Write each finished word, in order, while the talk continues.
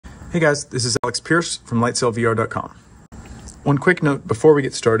Hey guys, this is Alex Pierce from lightsailvr.com. One quick note before we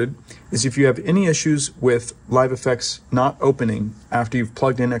get started is if you have any issues with Live FX not opening after you've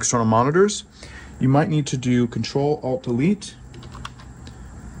plugged in external monitors, you might need to do Control-Alt-Delete,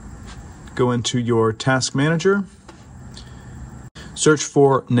 go into your task manager, search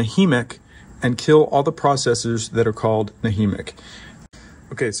for Nahimic, and kill all the processors that are called Nahimic.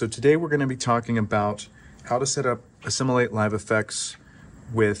 Okay, so today we're going to be talking about how to set up Assimilate Live FX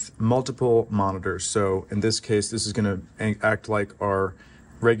with multiple monitors. So in this case, this is going to act like our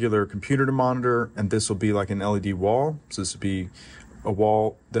regular computer monitor, and this will be like an LED wall. So this will be a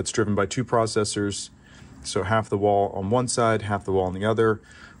wall that's driven by two processors. So half the wall on one side, half the wall on the other,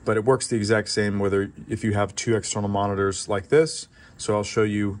 but it works the exact same whether if you have two external monitors like this. So I'll show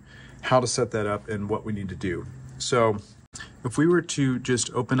you how to set that up and what we need to do. So if we were to just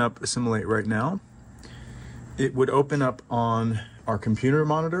open up Assimilate right now, it would open up on our computer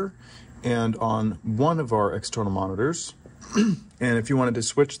monitor and on one of our external monitors. And if you wanted to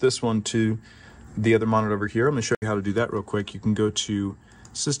switch this one to the other monitor over here, I'm going to show you how to do that real quick. You can go to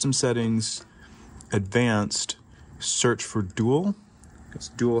System Settings, Advanced, search for Dual. It's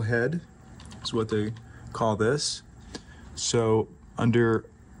dual head is what they call this. So under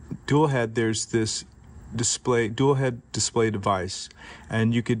dual head, there's this display, dual head display device,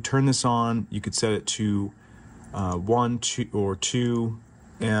 and you could turn this on. You could set it to 1, 2, or 2,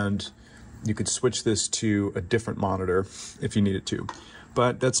 and you could switch this to a different monitor if you needed to.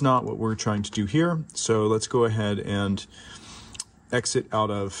 But that's not what we're trying to do here. So let's go ahead and exit out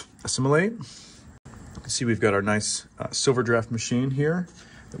of Assimilate. You can see we've got our nice silver draft machine here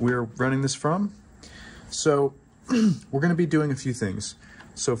that we're running this from. So we're going to be doing a few things.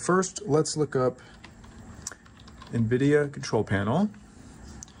 So first, let's look up Nvidia control panel.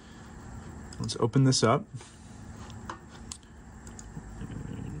 Let's open this up.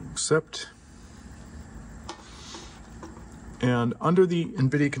 Accept. And under the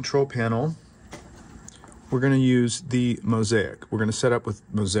Nvidia control panel, we're going to use the Mosaic. We're going to set up with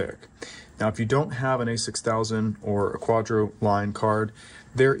Mosaic. Now, if you don't have an A6000 or a Quadro line card,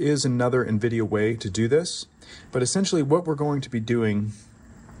 there is another Nvidia way to do this. But essentially what we're going to be doing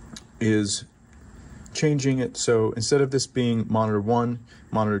is changing it. So instead of this being monitor 1,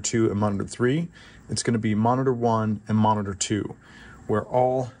 monitor 2, and monitor 3, it's going to be monitor 1 and monitor 2, where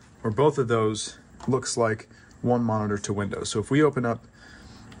both of those looks like one monitor to window. So if we open up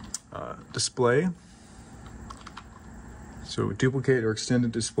display, so duplicate or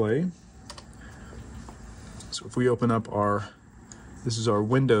extended display. So if we open up this is our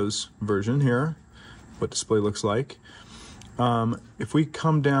Windows version here, what display looks like. If we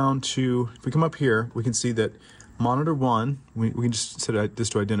come up here, we can see that monitor 1, we can just set this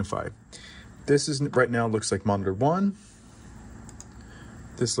to identify. This is right now looks like monitor 1.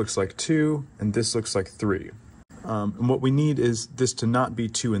 This looks like 2, and this looks like 3. And what we need is this to not be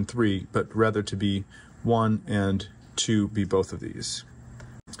 2 and 3, but rather to be 1 and 2 be both of these.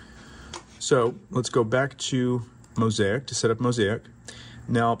 So let's go back to Mosaic to set up Mosaic.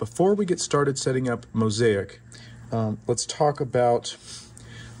 Now, before we get started setting up Mosaic, let's talk about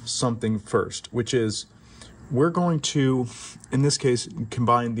something first, which is we're going to, in this case,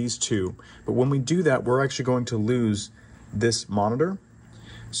 combine these two. But when we do that, we're actually going to lose this monitor.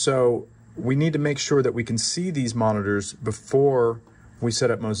 So we need to make sure that we can see these monitors before we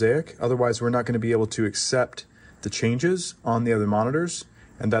set up Mosaic. Otherwise, we're not going to be able to accept the changes on the other monitors,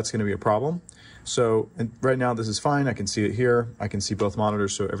 and that's going to be a problem. So right now, this is fine. I can see it here. I can see both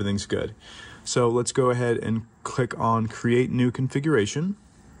monitors, so everything's good. So let's go ahead and click on Create New Configuration.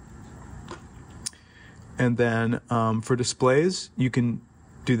 And then for displays, you can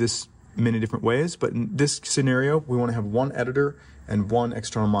do this many different ways, but in this scenario, we want to have one editor and one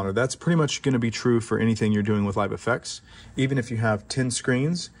external monitor. That's pretty much going to be true for anything you're doing with Live FX. Even if you have 10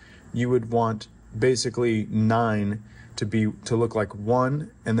 screens, you would want basically 9 to look like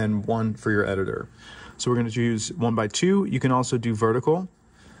 1 and then 1 for your editor. So we're going to use 1x2. You can also do vertical.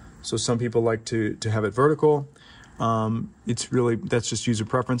 So some people like to have it vertical. That's just user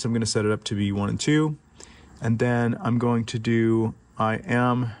preference. I'm going to set it up to be 1 and 2. And then I'm going to do,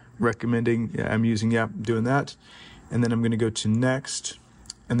 I'm doing that. And then I'm going to go to next.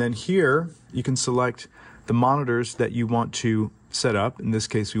 And then here you can select the monitors that you want to set up. In this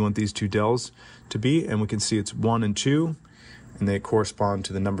case, we want these two Dells to be, and we can see it's 1 and 2, and they correspond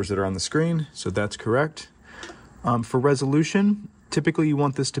to the numbers that are on the screen. So that's correct. For resolution, typically you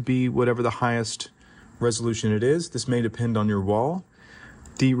want this to be whatever the highest resolution it is. This may depend on your wall.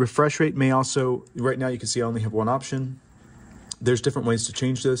 The refresh rate may also, right now you can see I only have one option. There's different ways to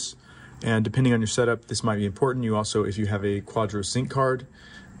change this. And depending on your setup, this might be important. You also, if you have a Quadro sync card,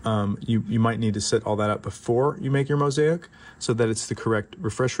 you might need to set all that up before you make your mosaic so that it's the correct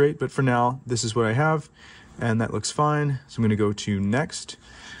refresh rate. But for now, this is what I have, and that looks fine. So I'm going to go to next.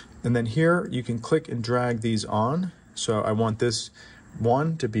 And then here you can click and drag these on. So I want this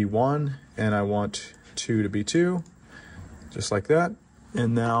 1 to be 1, and I want 2 to be 2, just like that.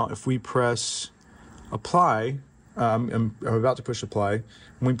 And now if we press apply, I'm about to push apply.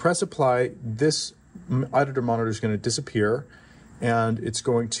 When we press apply, this editor monitor is going to disappear, and it's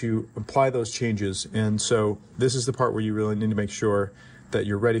going to apply those changes. And so this is the part where you really need to make sure that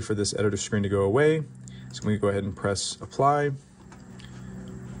you're ready for this editor screen to go away. So I'm going to go ahead and press apply.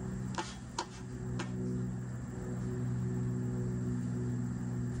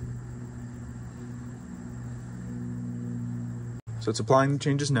 So it's applying the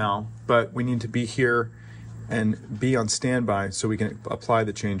changes now, but we need to be here and be on standby so we can apply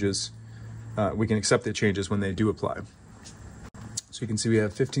the changes. We can accept the changes when they do apply. So you can see we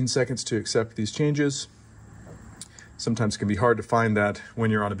have 15 seconds to accept these changes. Sometimes it can be hard to find that when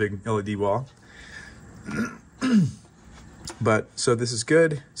you're on a big LED wall. But so this is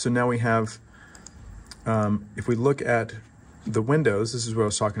good. So now we have, if we look at the windows, this is what I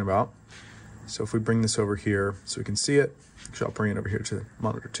was talking about. So if we bring this over here so we can see it, actually I'll bring it over here to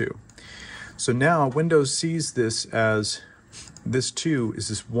monitor 2. So now Windows sees this as, this 2 is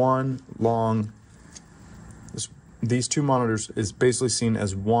this one long, these two monitors is basically seen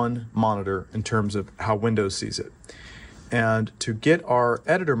as one monitor in terms of how Windows sees it. And to get our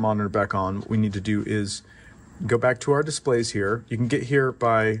editor monitor back on, what we need to do is go back to our displays here. You can get here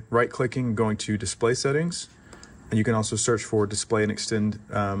by right-clicking and going to Display Settings. And you can also search for Display and Extend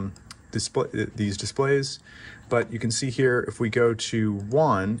these displays. But you can see here, if we go to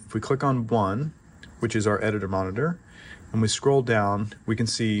 1, if we click on 1, which is our editor monitor, and we scroll down, we can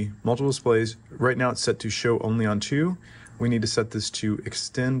see multiple displays. Right now it's set to show only on 2. We need to set this to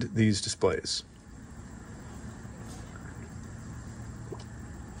extend these displays.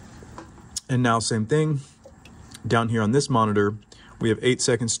 And now same thing, down here on this monitor, we have 8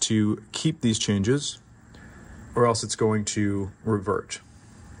 seconds to keep these changes, or else it's going to revert.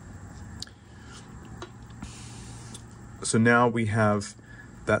 So now we have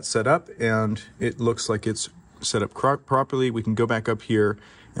that set up, and it looks like it's set up properly. We can go back up here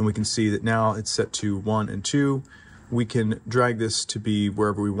and we can see that now it's set to 1 and 2. We can drag this to be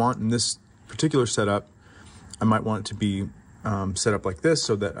wherever we want. In this particular setup, I might want it to be set up like this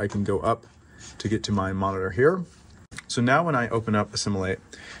so that I can go up to get to my monitor here. So now when I open up Assimilate,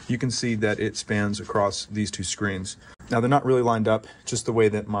 you can see that it spans across these two screens. Now they're not really lined up, just the way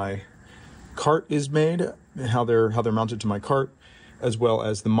that my cart is made, how they're mounted to my cart, as well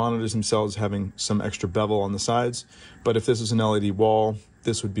as the monitors themselves having some extra bevel on the sides. But if this is an LED wall,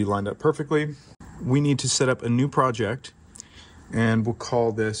 this would be lined up perfectly. We need to set up a new project, and we'll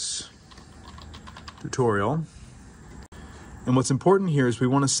call this tutorial. And what's important here is we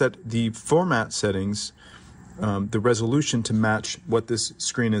want to set the format settings, the resolution, to match what this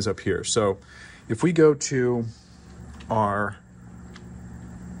screen is up here. So if we go to our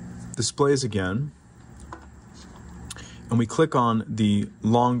displays again, and we click on the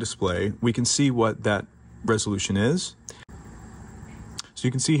long display, we can see what that resolution is. So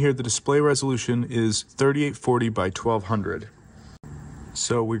you can see here the display resolution is 3840 by 1200.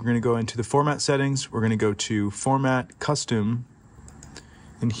 So we're going to go into the format settings, we're going to go to Format Custom,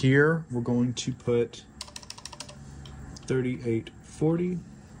 and here we're going to put 3840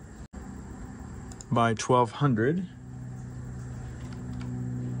 by 1200.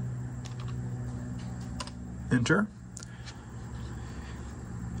 Enter.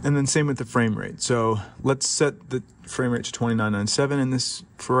 And then same with the frame rate. So let's set the frame rate to 2997 in this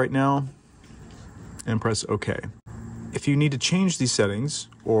for right now, and press OK. If you need to change these settings,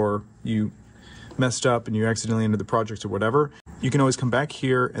 or you messed up and you accidentally entered the project or whatever, you can always come back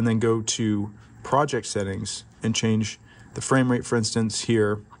here and then go to Project Settings and change the frame rate, for instance,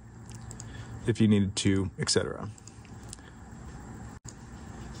 here, if you needed to, etc.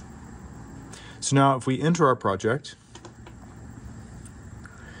 So now if we enter our project,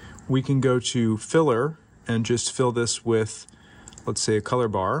 we can go to Filler and just fill this with, let's say, a color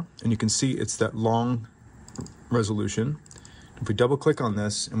bar, and you can see it's that long resolution. If we double click on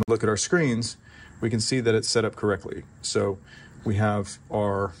this and we look at our screens, we can see that it's set up correctly. So we have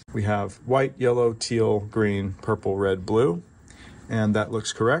white, yellow, teal, green, purple, red, blue, and that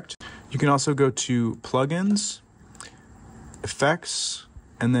looks correct. You can also go to Plugins, Effects,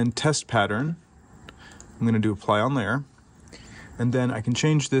 and then Test Pattern. I'm going to do Apply on there. And then I can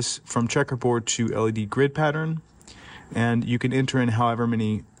change this from checkerboard to LED grid pattern, and you can enter in however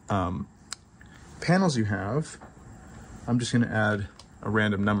many panels you have. I'm just going to add a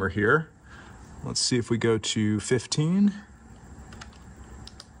random number here. Let's see if we go to 15.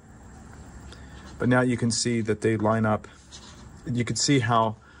 But now you can see that they line up. You can see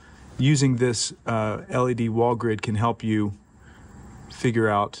how using this LED wall grid can help you figure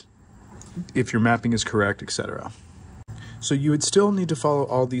out if your mapping is correct, etc. So you would still need to follow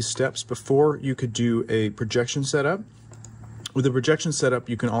all these steps before you could do a projection setup. With a projection setup,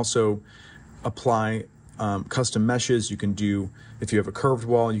 you can also apply custom meshes. You can do, if you have a curved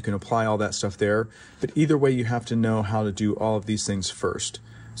wall, you can apply all that stuff there. But either way, you have to know how to do all of these things first.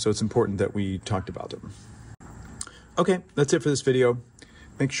 So it's important that we talked about them. Okay, that's it for this video.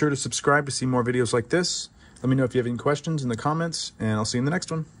 Make sure to subscribe to see more videos like this. Let me know if you have any questions in the comments, and I'll see you in the next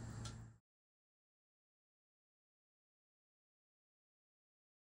one.